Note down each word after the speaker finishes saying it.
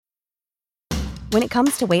When it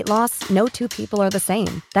comes to weight loss, no two people are the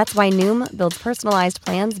same. That's why Noom builds personalized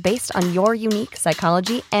plans based on your unique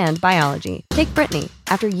psychology and biology. Take Brittany.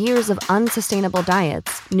 After years of unsustainable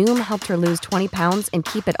diets, Noom helped her lose 20 pounds and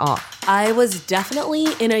keep it off. I was definitely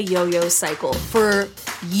in a yo-yo cycle for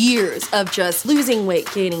years of just losing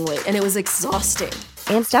weight, gaining weight, and it was exhausting.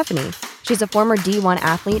 And Stephanie. She's a former D1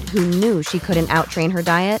 athlete who knew she couldn't outtrain her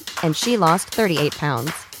diet, and she lost 38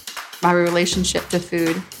 pounds. My relationship to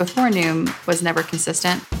food before Noom was never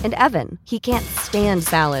consistent. And Evan, he can't stand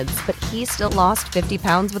salads, but he still lost 50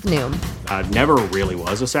 pounds with Noom. I never really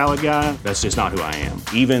was a salad guy. That's just not who I am.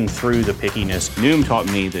 Even through the pickiness, Noom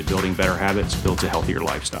taught me that building better habits builds a healthier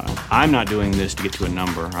lifestyle. I'm not doing this to get to a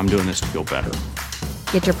number. I'm doing this to feel better.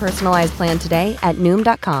 Get your personalized plan today at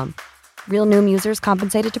Noom.com. Real Noom users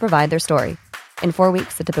compensated to provide their story. In 4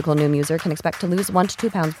 weeks, the typical Noom user can expect to lose 1 to 2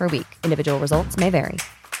 pounds per week. Individual results may vary.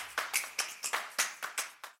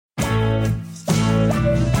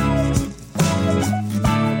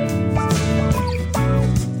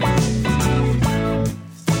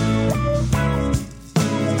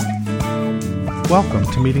 Welcome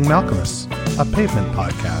to Meeting Malcolmus, a pavement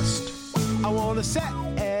podcast.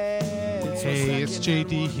 Hey, it's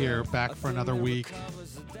JD here, back for another week,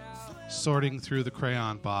 sorting through the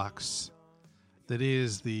crayon box that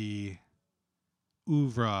is the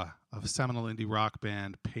oeuvre of seminal indie rock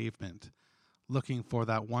band Pavement, looking for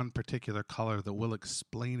that one particular color that will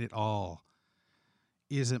explain it all.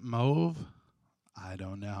 Is it mauve? I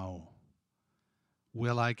don't know.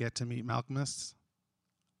 Will I get to meet Malcolmus?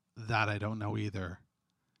 That I don't know either.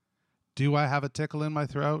 Do I have a tickle in my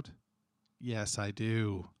throat? Yes, I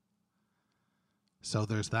do. So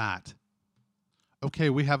there's that. Okay,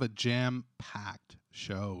 we have a jam-packed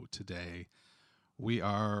show today. We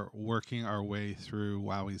are working our way through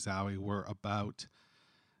Wowie Zowie. We're about,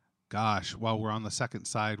 we're on the second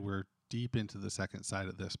side. We're deep into the second side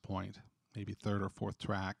at this point, maybe third or fourth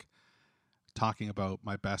track, talking about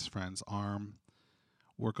my best friend's arm.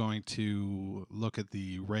 We're going to look at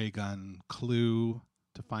the ray gun clue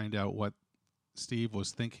to find out what Steve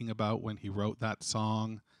was thinking about when he wrote that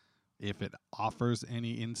song, if it offers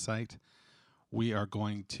any insight. We are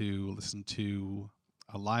going to listen to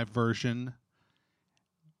a live version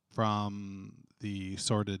from the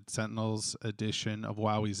Sordid Sentinels edition of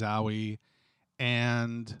Wowie Zowie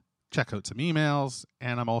and check out some emails.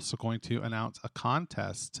 And I'm also going to announce a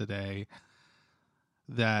contest today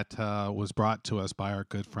that was brought to us by our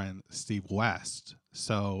good friend Steve West.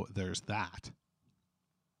 So there's that.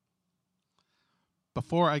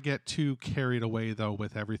 Before I get too carried away, though,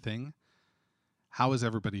 with everything, how is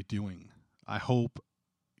everybody doing? I hope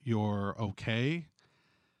you're okay.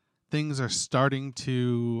 Things are starting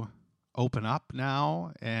to open up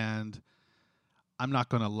now, and I'm not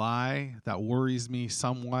going to lie, that worries me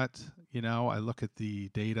somewhat. You know, I look at the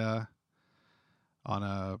data on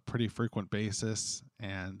a pretty frequent basis,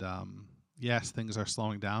 and yes, things are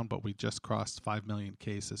slowing down, but we just crossed 5 million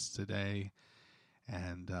cases today,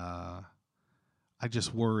 and I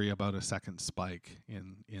just worry about a second spike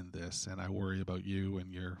in this, and I worry about you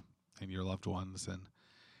and your loved ones,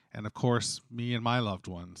 and of course me and my loved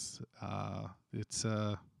ones. It's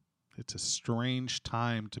a strange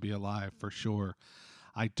time to be alive, for sure.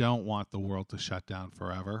 I don't want the world to shut down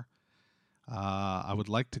forever. I would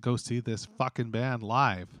like to go see this fucking band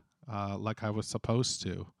live, like I was supposed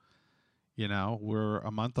to. You know, we're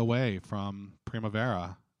a month away from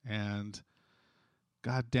Primavera, and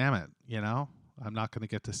God damn it, you know, I'm not going to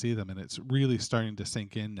get to see them, and it's really starting to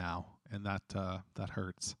sink in now, and that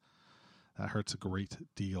hurts. That hurts a great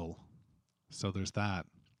deal. So there's that.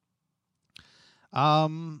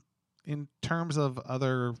 In terms of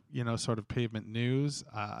other, sort of pavement news,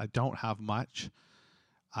 I don't have much.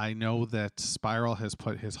 I know that Spiral has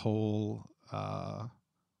put his whole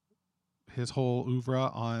oeuvre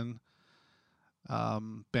on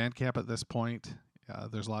Bandcamp at this point.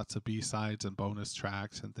 There's lots of B-sides and bonus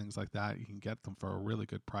tracks and things like that. You can get them for a really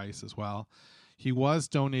good price as well. He was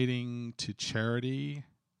donating to charity.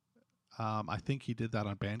 I think he did that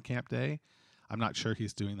on Bandcamp Day. I'm not sure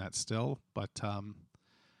he's doing that still, but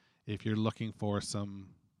if you're looking for some,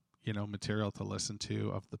 material to listen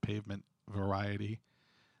to of the Pavement variety,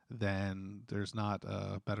 then there's not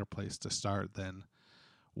a better place to start than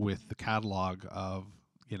with the catalog of,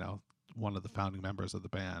 one of the founding members of the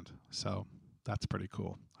band. So that's pretty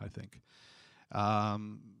cool, I think.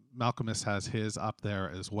 Malcolmus has his up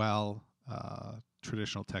there as well.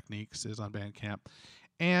 Traditional Techniques is on Bandcamp.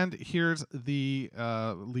 And here's the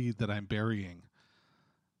lead that I'm burying.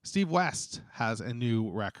 Steve West has a new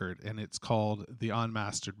record, and it's called The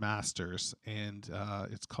Unmastered Masters. And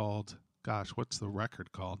it's called, what's the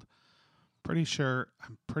record called? pretty sure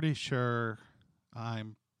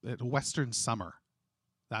I'm at Western Summer.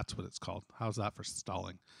 That's what it's called. How's that for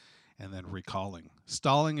stalling? And then recalling.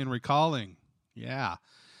 Stalling and recalling. Yeah.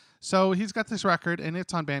 So he's got this record, and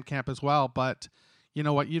it's on Bandcamp as well. But you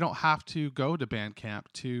know what? You don't have to go to Bandcamp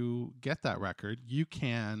to get that record. You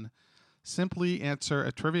can simply answer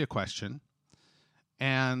a trivia question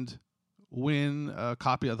and win a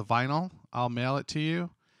copy of the vinyl. I'll mail it to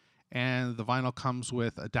you. And the vinyl comes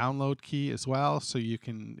with a download key as well. So you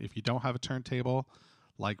can, if you don't have a turntable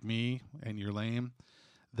like me and you're lame,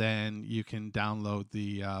 then you can download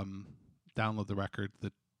the record I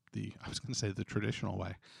was going to say the traditional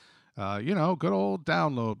way. Good old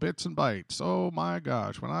download, bits and bytes. Oh my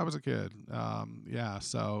gosh, when I was a kid.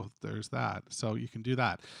 So there's that. So you can do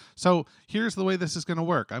that. So here's the way this is going to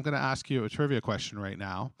work. I'm going to ask you a trivia question right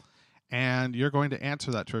now, and you're going to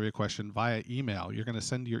answer that trivia question via email. You're going to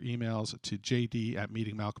send your emails to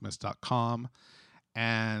jd@meetingmalcolmist.com,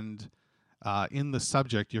 and in the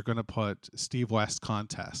subject, you're going to put Steve West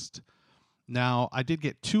contest. Now, I did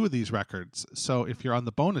get 2 of these records, so if you're on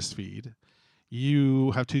the bonus feed, you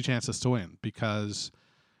have 2 chances to win, because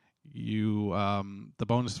the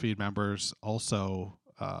bonus feed members also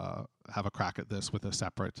have a crack at this with a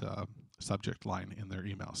separate subject line in their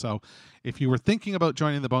email. So if you were thinking about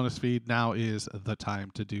joining the bonus feed, now is the time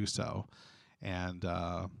to do so. And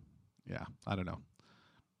I don't know.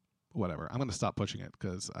 Whatever. I'm going to stop pushing it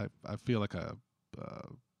because I feel like a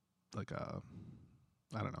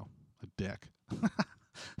dick.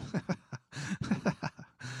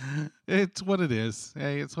 It's what it is.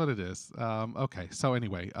 Hey, it's what it is. Okay. So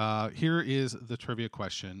anyway, here is the trivia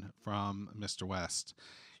question from Mr. West.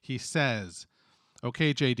 He says,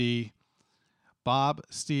 okay, JD, Bob,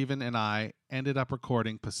 Steven, and I ended up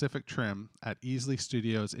recording Pacific Trim at Easley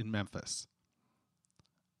Studios in Memphis.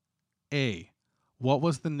 A, what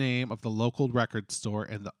was the name of the local record store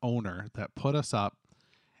and the owner that put us up?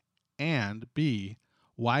 And B,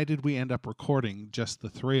 why did we end up recording just the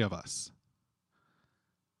 3 of us?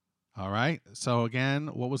 All right. So again,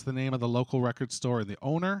 what was the name of the local record store and the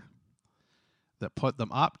owner that put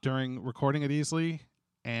them up during recording at Easley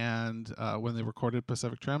and when they recorded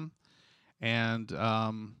Pacific Trim? And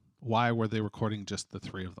why were they recording just the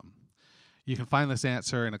 3 of them? You can find this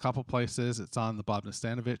answer in a couple places. It's on the Bob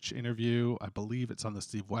Nastanovich interview. I believe it's on the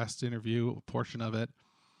Steve West interview, a portion of it.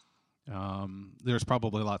 There's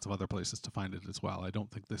probably lots of other places to find it as well. I don't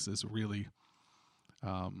think this is really...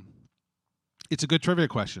 it's a good trivia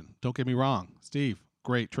question. Don't get me wrong. Steve,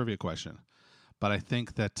 great trivia question. But I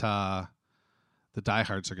think that the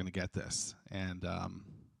diehards are going to get this, and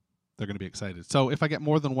they're going to be excited. So if I get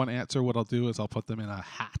more than one answer, what I'll do is I'll put them in a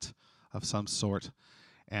hat of some sort,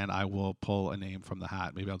 and I will pull a name from the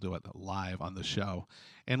hat. Maybe I'll do it live on the show.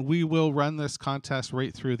 And we will run this contest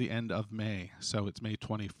right through the end of May. So it's May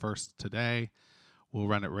 21st today. We'll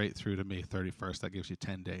run it right through to May 31st. That gives you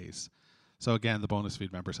 10 days. So again, the bonus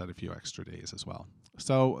feed members had a few extra days as well.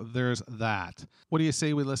 So there's that. What do you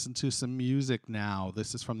say we listen to some music now?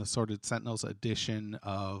 This is from the Sordid Sentinels edition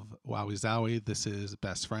of Wowie Zowie. This is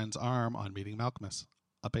Best Friend's Arm on Meeting Malcolmus,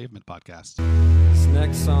 a Pavement podcast. This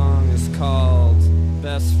next song is called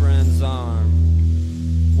Best Friend's Arm.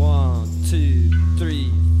 1, 2,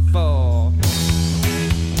 3, 4.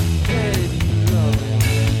 Baby, love me.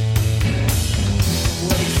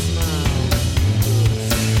 What a smile.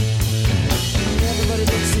 Everybody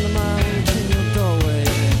looks in the mind when you came in the doorway.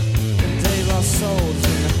 And they lost souls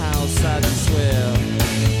in the house, I just swear.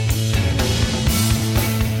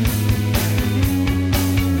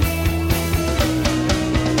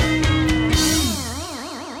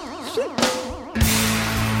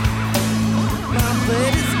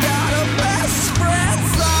 Baby's got a best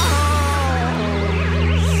friend's arms.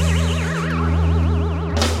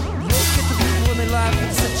 Look at the people in their life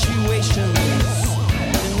and situations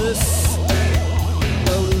in this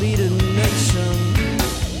Lolita nation.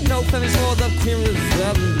 No families for the queerest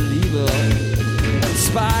unbeliever.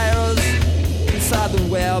 Spirals inside the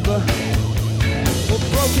web. Well,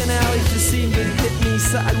 broken alleys just seem to hit me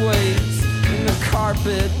sideways. In the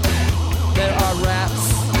carpet there are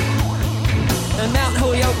rats. And Mount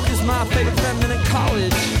Holyoke is my favorite feminine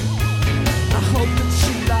college. I hope that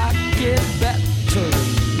she like it better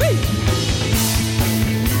than me.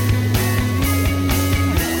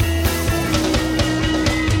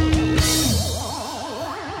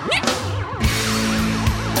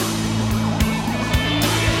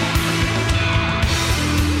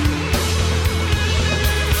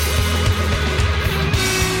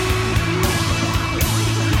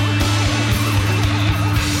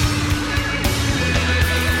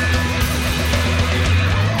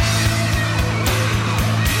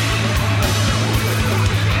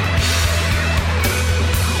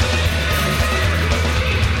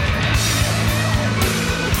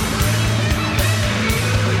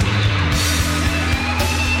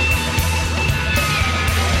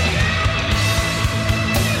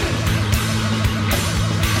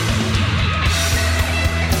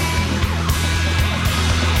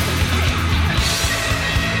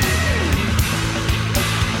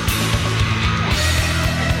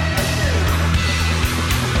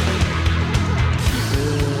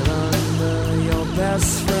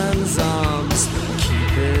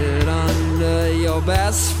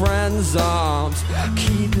 best friend's arms.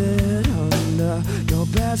 Keep it under your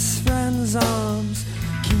best friend's arms.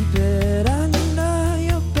 Keep it under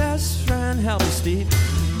your best friend. Help me, Steve.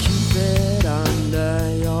 Keep it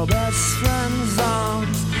under your best friend's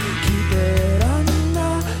arms. Keep it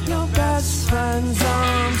under your best friend's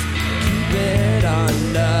arms. Keep it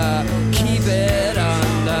under. Keep it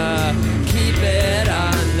under. Keep it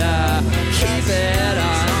under. Keep it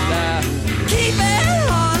under. Keep it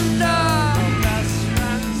under. Your best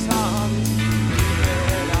friend's arms. Keep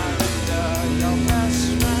it under your best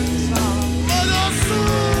friend's arms.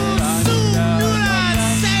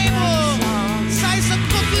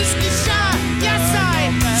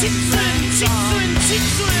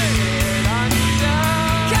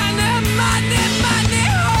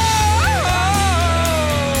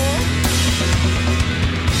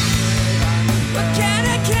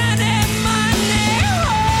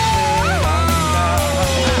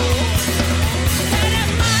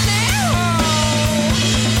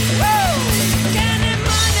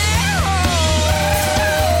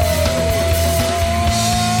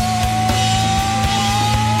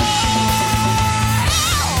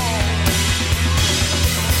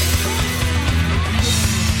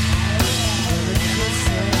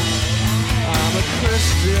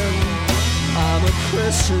 I'm a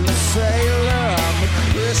Christian sailor. I'm a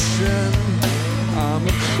Christian. I'm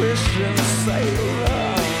a Christian sailor.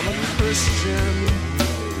 I'm a Christian.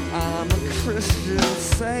 I'm a Christian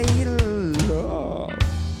sailor.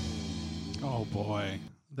 Oh boy,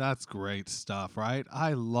 that's great stuff, right?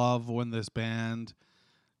 I love when this band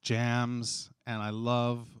jams, and I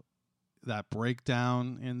love that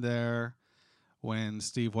breakdown in there when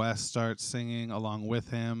Steve West starts singing along with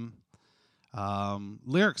him.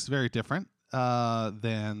 Lyrics very different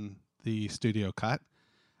than the studio cut.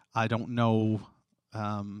 I don't know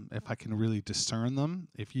if I can really discern them.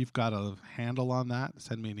 If you've got a handle on that,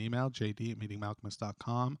 send me an email,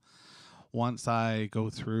 jd@meetingmalcolmus.com. Once I go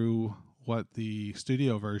through what the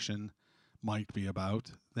studio version might be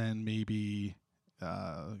about, then maybe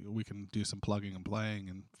we can do some plugging and playing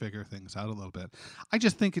and figure things out a little bit. I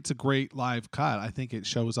just think it's a great live cut. I think it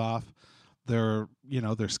shows off their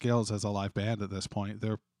skills as a live band at this point.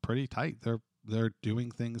 They're pretty tight. They're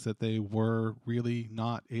doing things that they were really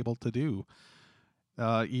not able to do,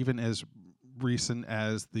 even as recent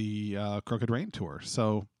as the Crooked Rain tour.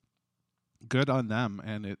 So good on them,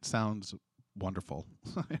 and it sounds wonderful.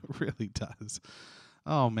 It really does.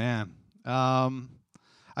 Oh man,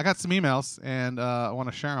 I got some emails and I want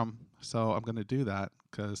to share them, so I'm going to do that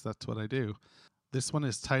because that's what I do. This one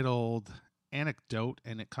is titled Anecdote,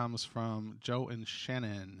 and it comes from Joe and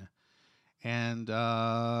Shannon. And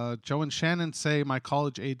Joe and Shannon say, my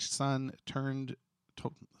college-age son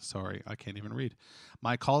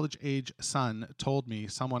My college-age son told me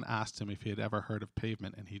someone asked him if he had ever heard of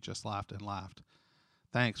Pavement, and he just laughed and laughed.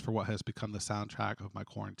 Thanks for what has become the soundtrack of my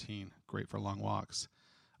quarantine. Great for long walks.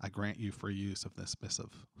 I grant you free use of this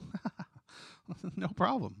missive. No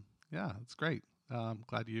problem. Yeah, it's great. I'm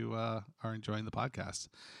glad you are enjoying the podcast.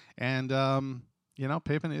 And,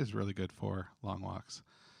 Pavement is really good for long walks.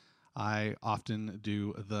 I often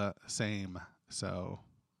do the same. So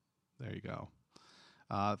there you go.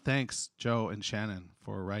 Thanks, Joe and Shannon,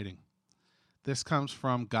 for writing. This comes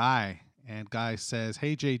from Guy. And Guy says,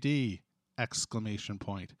 hey, JD, !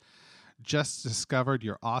 Just discovered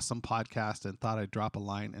your awesome podcast and thought I'd drop a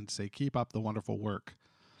line and say, keep up the wonderful work.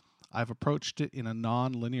 I've approached it in a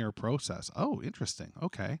non-linear process. Oh, interesting.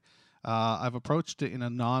 Okay. I've approached it in a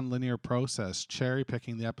non-linear process,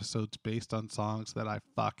 cherry-picking the episodes based on songs that I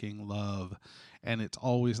fucking love. And it's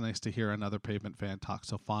always nice to hear another Pavement fan talk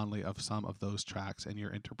so fondly of some of those tracks, and your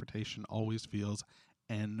interpretation always feels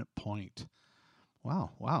en point. Wow,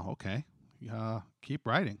 okay. Keep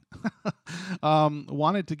writing.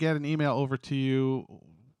 Wanted to get an email over to you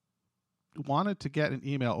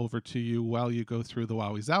while you go through the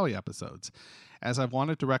Wowie Zowie episodes, as I've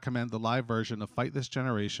wanted to recommend the live version of Fight This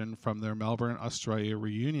Generation from their Melbourne, Australia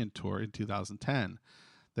reunion tour in 2010.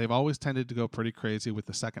 They've always tended to go pretty crazy with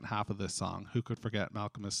the second half of this song. Who could forget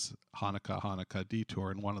Malcolmus' Hanukkah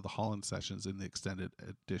Detour in one of the Holland sessions in the extended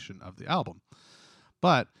edition of the album?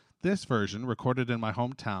 But this version, recorded in my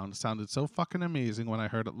hometown, sounded so fucking amazing when I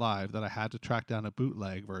heard it live that I had to track down a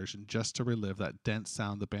bootleg version just to relive that dense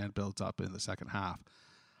sound the band builds up in the second half.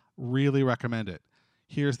 Really recommend it.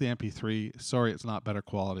 Here's the MP3. Sorry it's not better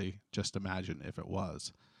quality. Just imagine if it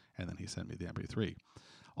was. And then he sent me the MP3.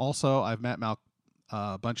 Also, I've met Mal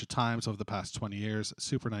a bunch of times over the past 20 years.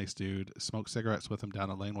 Super nice dude. Smoked cigarettes with him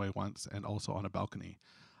down a laneway once and also on a balcony.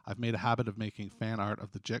 I've made a habit of making fan art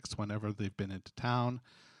of the Jicks whenever they've been into town.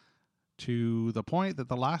 to the point that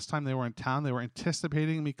the last time they were in town, they were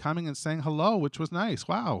anticipating me coming and saying hello, which was nice.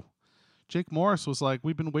 Wow. Jake Morris was like,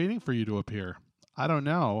 we've been waiting for you to appear. I don't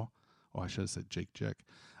know. Oh, I should have said Jake.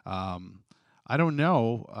 I don't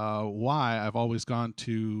know why I've always gone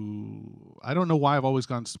sports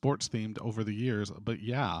themed over the years, but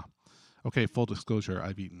yeah. Okay, full disclosure,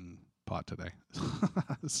 I've eaten pot today.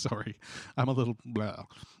 Sorry, I'm a little blah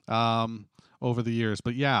over the years,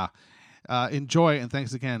 but yeah. Enjoy, and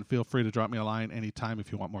thanks again. Feel free to drop me a line anytime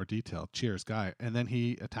if you want more detail. Cheers, Guy. And then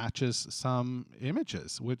he attaches some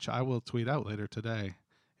images, which I will tweet out later today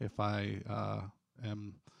if I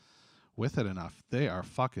am with it enough. They are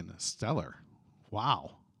fucking stellar.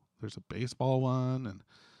 Wow. There's a baseball one, and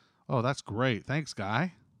oh, that's great. Thanks,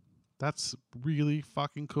 Guy. That's really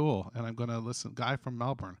fucking cool. And I'm going to listen, Guy from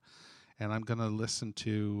Melbourne, and I'm going to listen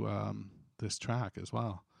to this track as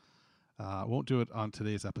well. Won't do it on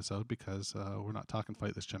today's episode because we're not talking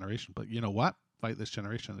Fight This Generation. But you know what? Fight This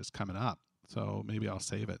Generation is coming up. So maybe I'll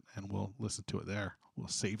save it and we'll listen to it there. We'll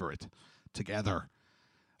savor it together.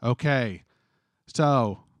 Okay.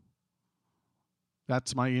 So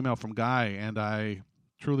that's my email from Guy, and I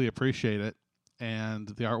truly appreciate it. And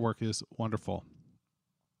the artwork is wonderful.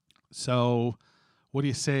 So what do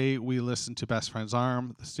you say we listen to Best Friend's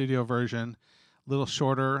Arm, the studio version? A little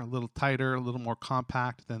shorter, a little tighter, a little more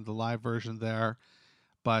compact than the live version there.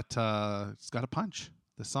 But it's got a punch.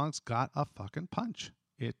 The song's got a fucking punch.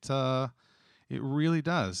 It really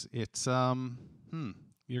does. It's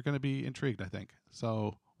you're going to be intrigued, I think.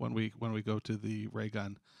 So when we go to the Ray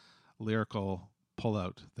Gun lyrical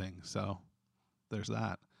pullout thing. So there's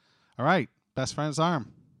that. All right, Best Friend's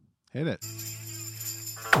Arm. Hit it.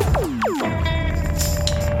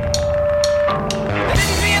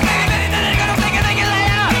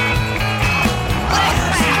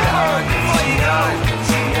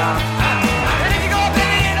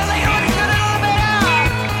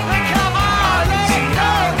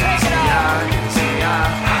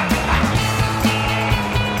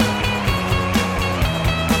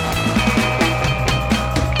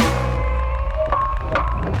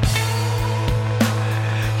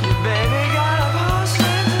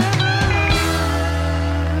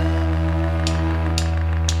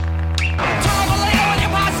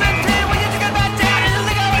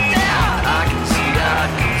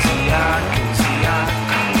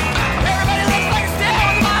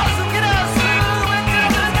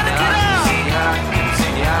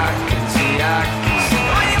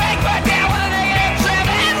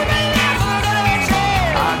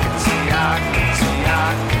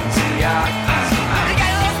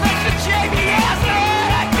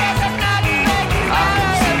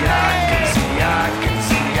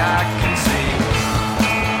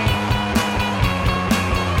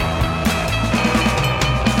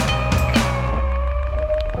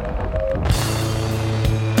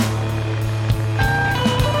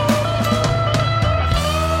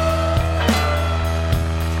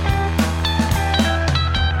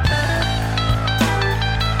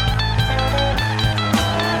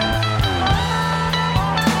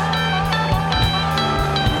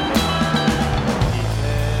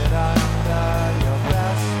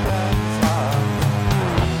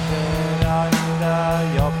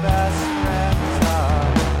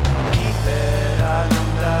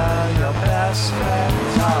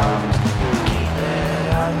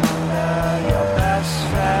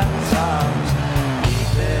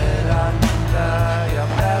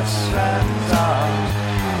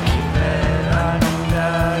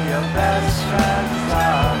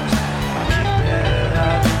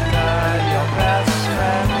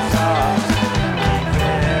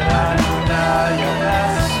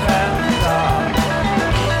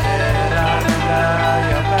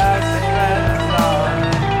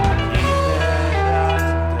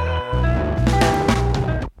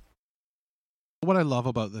 What I love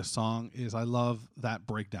about this song is I love that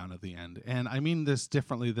breakdown at the end. And I mean this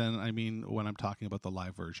differently than I mean when I'm talking about the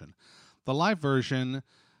live version. The live version,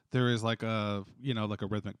 there is like a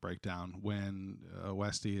rhythmic breakdown when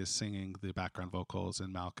Westy is singing the background vocals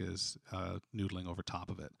and Malk is noodling over top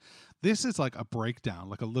of it. This is like a breakdown,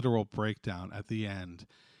 like a literal breakdown at the end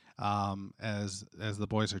as the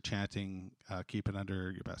boys are chanting, keep it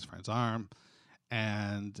under your best friend's arm.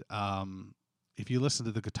 And if you listen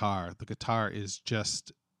to the guitar is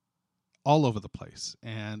just all over the place,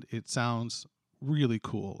 and it sounds really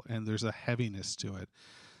cool, and there's a heaviness to it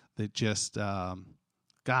that just, God,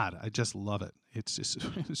 I just love it.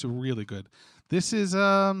 It's really good. This is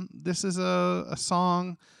a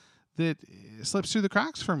song that slips through the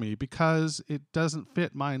cracks for me because it doesn't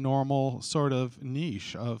fit my normal sort of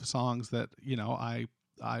niche of songs that, I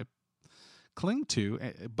cling to,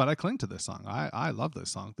 but I cling to this song. I love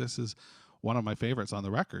this song. This is one of my favorites on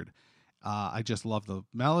the record. I just love the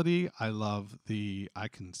melody. I love the I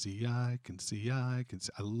can see. I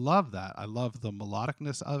love that. I love the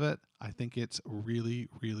melodicness of it. I think it's really,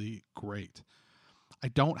 really great. I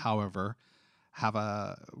don't, however, have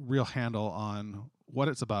a real handle on what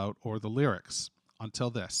it's about or the lyrics until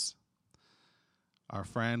this. Our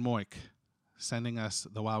friend Moik sending us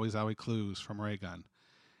the Wowie Zowie clues from Raygun.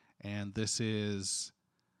 And this is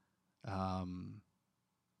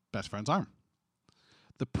Best Friend's Arm.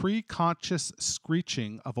 The pre-conscious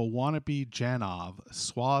screeching of a wannabe Janov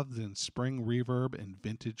swathed in spring reverb and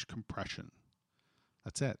vintage compression.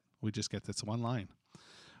 That's it. We just get this one line.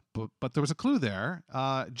 But there was a clue there.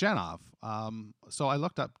 Janov. So I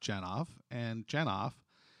looked up Janov, and Janov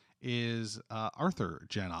is Arthur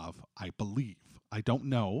Janov, I believe. I don't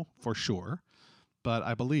know for sure, but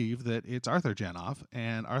I believe that it's Arthur Janov.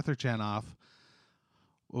 And Arthur Janov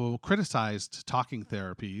criticized talking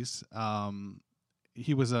therapies.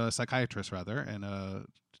 He was a psychiatrist, rather, and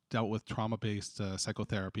dealt with trauma-based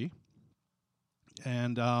psychotherapy.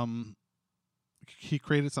 And he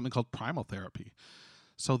created something called primal therapy.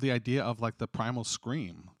 So the idea of like the primal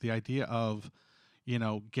scream, the idea of,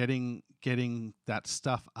 getting that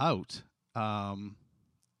stuff out.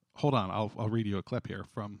 Hold on, I'll read you a clip here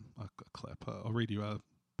from I'll read you a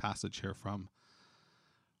passage here from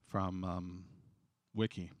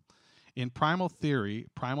Wiki. In primal theory,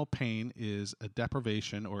 primal pain is a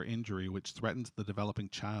deprivation or injury which threatens the developing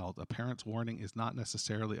child. A parent's warning is not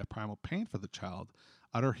necessarily a primal pain for the child.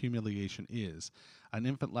 Utter humiliation is. An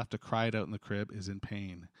infant left to cry it out in the crib is in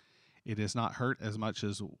pain. It is not hurt as much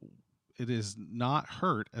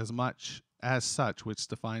as such which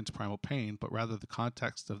defines primal pain, but rather the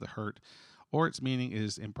context of the hurt or its meaning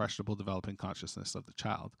is impressionable developing consciousness of the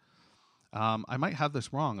child. I might have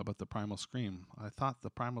this wrong about the primal scream. I thought the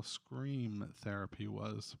primal scream therapy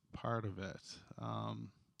was part of it.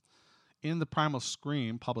 In the Primal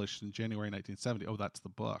Scream, published in January 1970, oh, that's the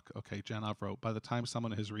book. Okay, Janov wrote, by the time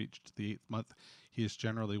someone has reached the 8th month, he is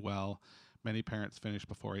generally well. Many parents finish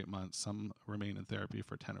before 8 months. Some remain in therapy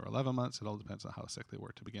for 10 or 11 months. It all depends on how sick they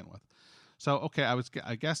were to begin with. So, okay,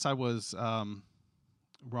 I guess I was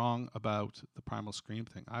wrong about the Primal Scream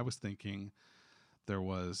thing. I was thinking there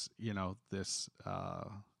was, this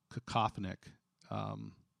cacophonic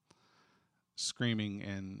screaming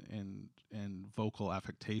and vocal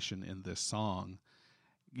affectation in this song,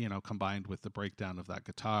 combined with the breakdown of that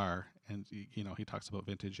guitar. And, he talks about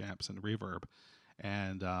vintage amps and reverb.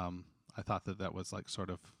 And I thought that was like sort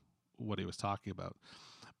of what he was talking about.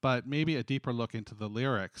 But maybe a deeper look into the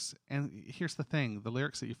lyrics. And here's the thing. The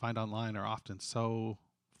lyrics that you find online are often so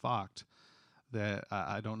fucked that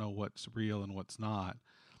I don't know what's real and what's not.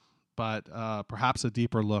 But perhaps a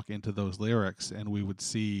deeper look into those lyrics, and we would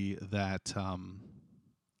see that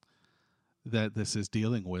that this is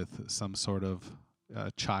dealing with some sort of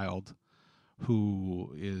child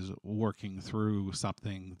who is working through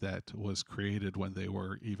something that was created when they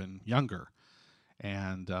were even younger.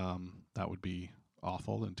 And that would be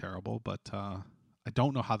awful and terrible, but I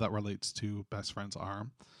don't know how that relates to Best Friend's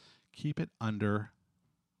Arm. Keep it under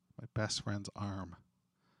my best friend's arm.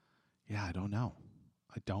 Yeah, I don't know.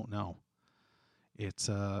 It's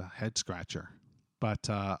a head scratcher. But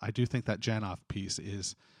I do think that Janov piece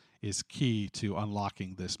is key to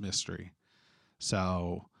unlocking this mystery.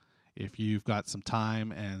 So if you've got some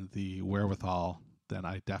time and the wherewithal, then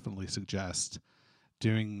I definitely suggest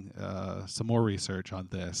doing some more research on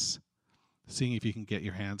this, seeing if you can get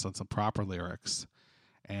your hands on some proper lyrics,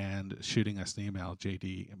 and shooting us an email,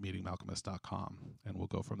 jd@meetingmalcolmist.com, and we'll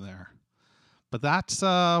go from there. But that's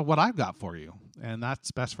what I've got for you, and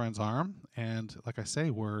that's Best Friend's Arm. And like I say,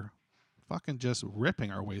 we're fucking just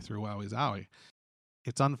ripping our way through Wowie Zowie.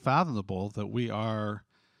 It's unfathomable that we are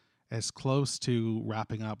as close to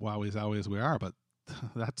wrapping up Wowie Zowie as we are, but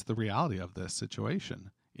that's the reality of this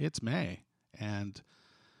situation. It's May, and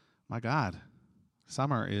my God,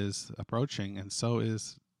 summer is approaching, and so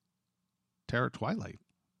is Terror Twilight.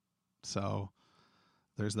 So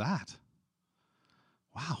there's that.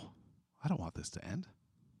 Wow. I don't want this to end.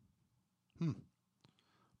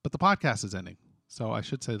 But the podcast is ending. So I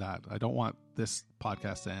should say that. I don't want this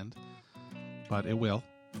podcast to end, but it will.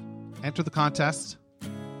 Enter the contest.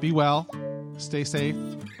 Be well. Stay safe.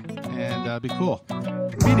 And be cool.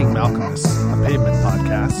 Meeting Malcolmus, a Pavement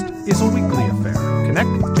podcast, is a weekly affair. Connect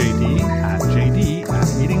with JD at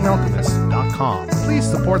jd@meetingmalcolmus.com. Please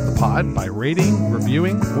support the pod by rating,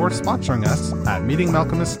 reviewing, or sponsoring us at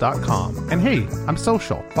meetingmalcolmus.com. And hey, I'm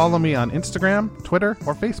social. Follow me on Instagram, Twitter,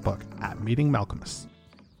 or Facebook at Meeting Malcolmus.